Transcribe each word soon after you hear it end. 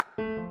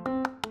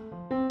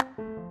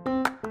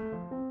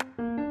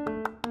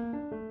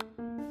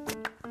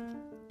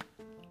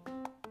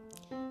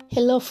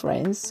Hello,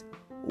 friends.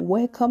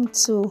 Welcome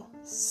to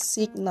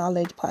Seek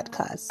Knowledge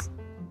Podcast.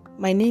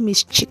 My name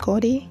is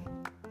Chikodi,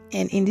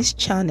 and in this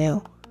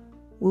channel,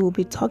 we will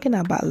be talking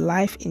about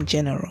life in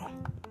general.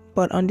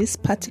 But on this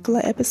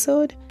particular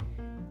episode,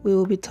 we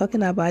will be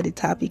talking about the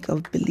topic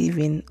of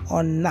believing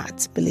or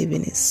not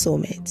believing in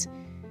soulmate.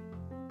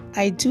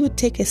 I do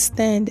take a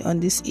stand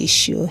on this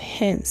issue,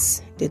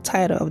 hence the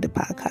title of the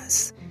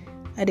podcast.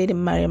 I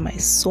didn't marry my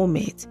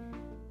soulmate,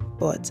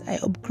 but I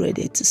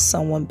upgraded to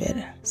someone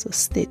better. So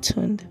stay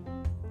tuned.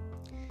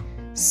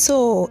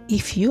 So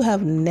if you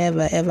have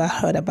never ever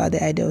heard about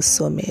the idea of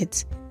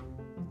soulmate,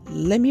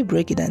 let me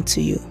break it down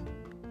to you.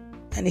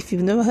 And if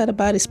you've never heard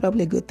about it, it's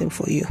probably a good thing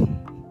for you.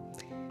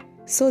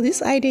 So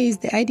this idea is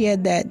the idea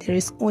that there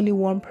is only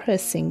one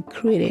person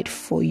created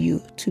for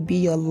you to be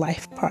your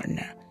life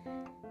partner.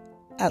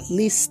 At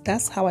least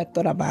that's how I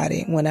thought about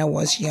it when I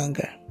was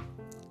younger.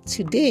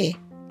 Today,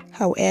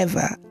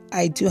 however,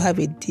 I do have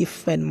a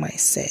different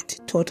mindset,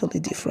 totally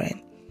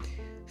different.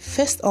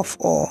 First of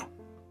all,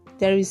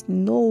 there is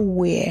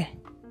nowhere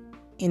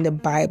in the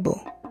Bible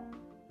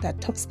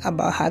that talks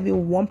about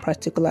having one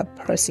particular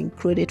person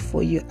created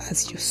for you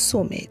as your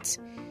soulmate.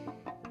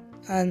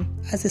 And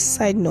as a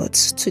side note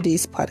to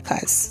this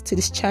podcast, to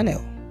this channel,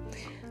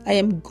 I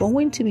am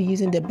going to be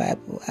using the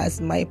Bible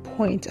as my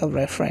point of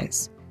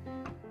reference.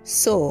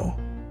 So,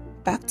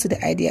 back to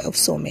the idea of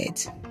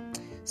soulmate.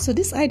 So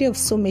this idea of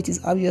soulmate is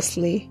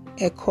obviously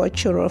a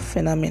cultural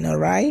phenomenon,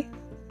 right?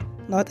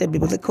 Not a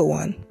biblical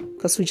one,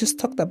 because we just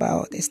talked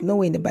about there's no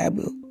way in the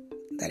Bible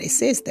that it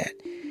says that.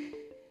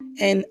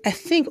 And I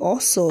think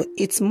also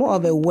it's more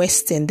of the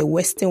Western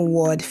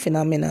world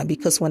phenomenon,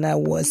 because when I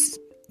was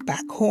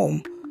back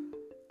home,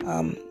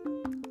 I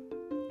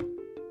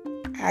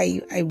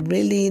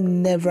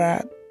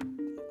never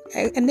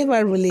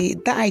really,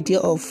 the idea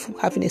of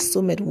having a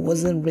soulmate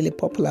wasn't really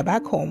popular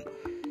back home.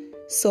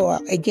 So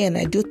again,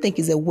 I do think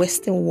it's a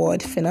Western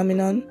world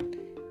phenomenon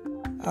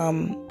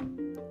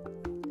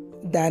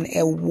than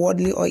a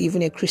worldly or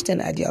even a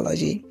Christian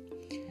ideology.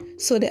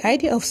 So the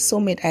idea of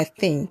soulmate, I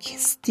think,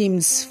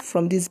 stems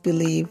from this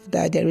belief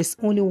that there is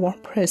only one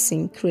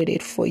person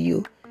created for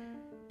you,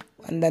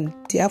 and then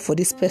therefore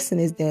this person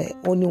is the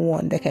only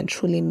one that can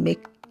truly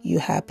make you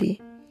happy.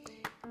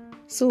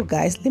 So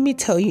guys, let me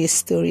tell you a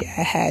story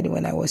I had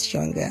when I was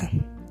younger.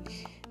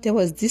 There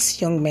was this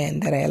young man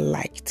that I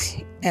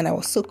liked, and I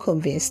was so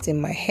convinced in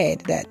my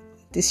head that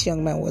this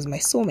young man was my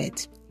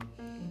soulmate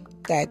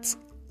that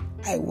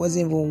I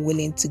wasn't even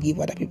willing to give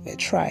other people a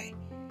try.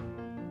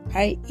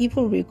 I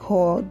even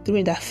recall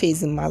during that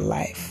phase in my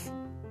life,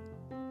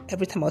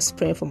 every time I was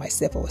praying for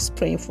myself, I was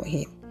praying for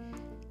him.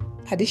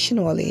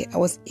 Additionally, I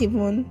was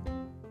even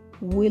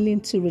willing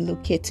to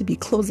relocate to be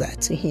closer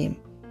to him.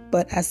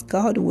 But as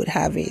God would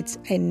have it,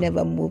 I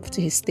never moved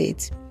to his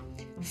state.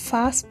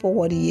 Fast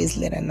forward years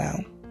later now,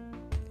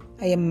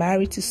 I am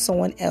married to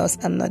someone else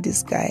and not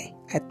this guy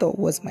I thought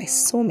was my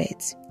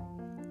soulmate.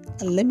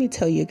 And let me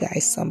tell you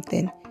guys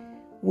something.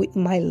 With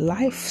my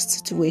life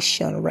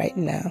situation right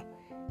now,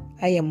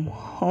 I am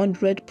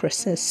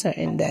 100%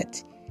 certain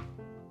that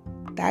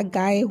that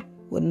guy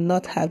would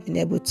not have been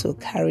able to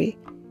carry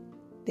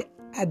the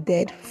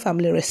added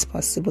family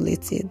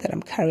responsibility that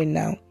I'm carrying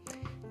now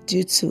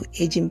due to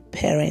aging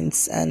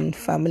parents and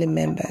family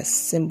members,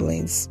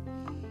 siblings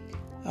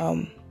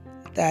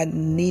that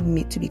need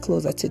me to be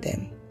closer to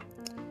them.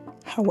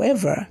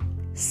 However,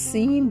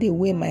 seeing the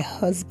way my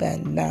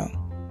husband now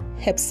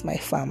helps my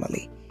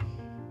family,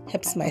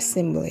 helps my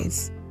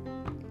siblings,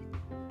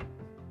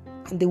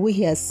 and the way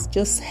he has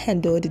just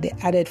handled the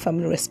added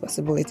family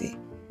responsibility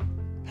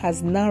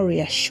has now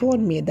reassured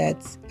me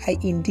that I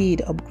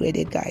indeed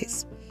upgraded,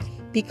 guys.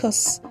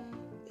 Because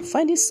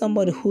finding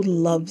somebody who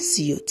loves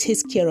you,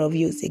 takes care of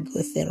you is a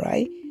good thing,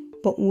 right?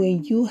 But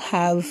when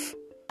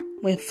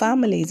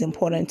family is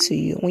important to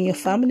you, when you're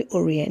family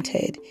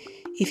oriented,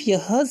 if your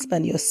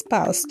husband, your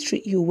spouse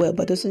treat you well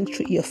but doesn't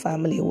treat your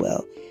family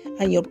well,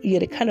 and you're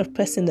the kind of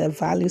person that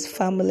values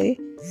family,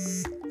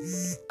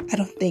 I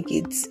don't think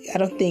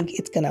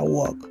it's gonna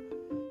work.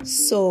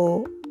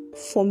 So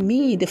for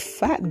me, the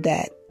fact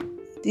that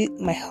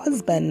my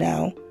husband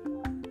now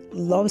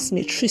loves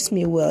me, treats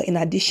me well, in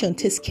addition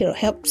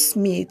helps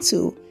me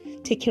to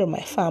take care of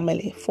my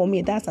family, for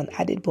me that's an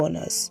added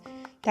bonus.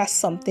 That's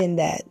something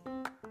that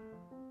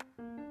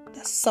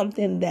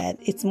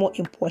it's more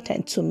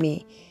important to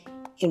me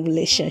in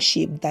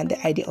relationship than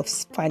the idea of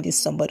finding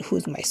somebody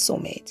who's my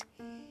soulmate.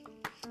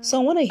 So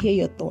I want to hear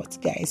your thoughts,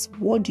 guys.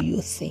 What do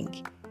you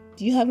think?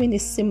 Do you have any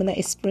similar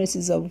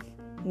experiences of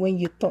when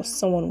you thought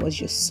someone was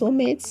your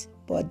soulmate,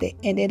 but they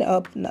ended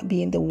up not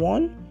being the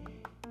one?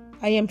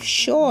 I am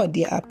sure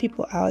there are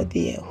people out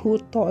there who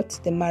thought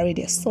they married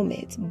their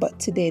soulmate, but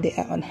today they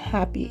are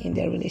unhappy in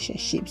their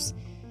relationships,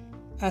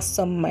 and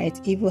some might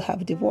even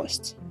have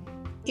divorced.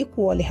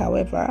 Equally,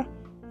 however,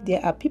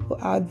 there are people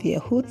out there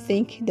who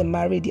think they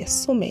married their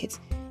soulmate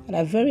and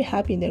are very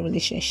happy in their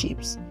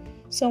relationships.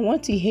 So I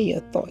want to hear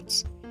your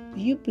thoughts. Do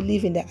you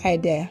believe in the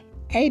idea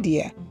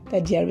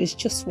that there is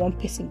just one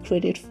person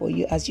created for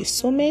you as your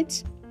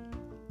soulmate?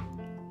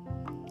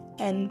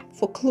 And And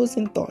for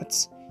closing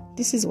thoughts,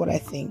 this is what I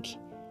think.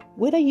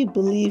 Whether you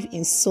believe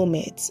in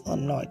soulmates or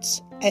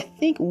not, I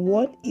think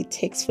what it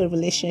takes for a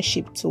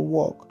relationship to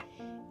work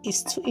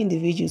is two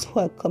individuals who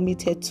are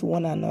committed to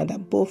one another,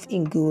 both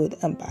in good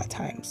and bad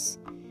times.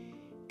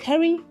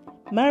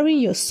 Marrying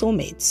your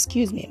soulmate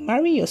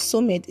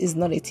is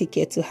not a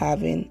ticket to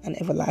having an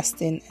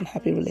everlasting and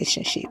happy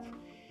relationship.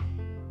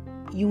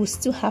 You will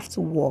still have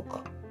to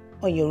work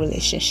on your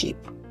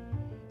relationship.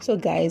 So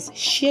guys,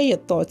 share your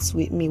thoughts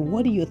with me.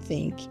 What do you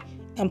think?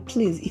 And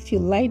please, if you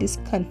like this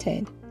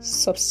content,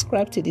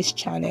 subscribe to this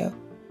channel.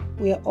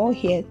 We are all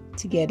here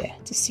together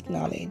to seek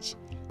knowledge,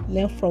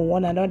 learn from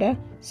one another,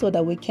 so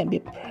that we can be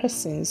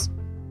persons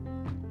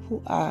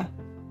who are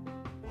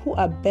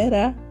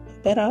better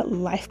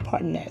life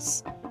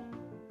partners.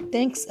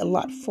 Thanks a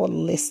lot for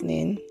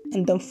listening,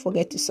 and don't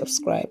forget to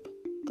subscribe.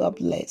 God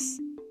bless.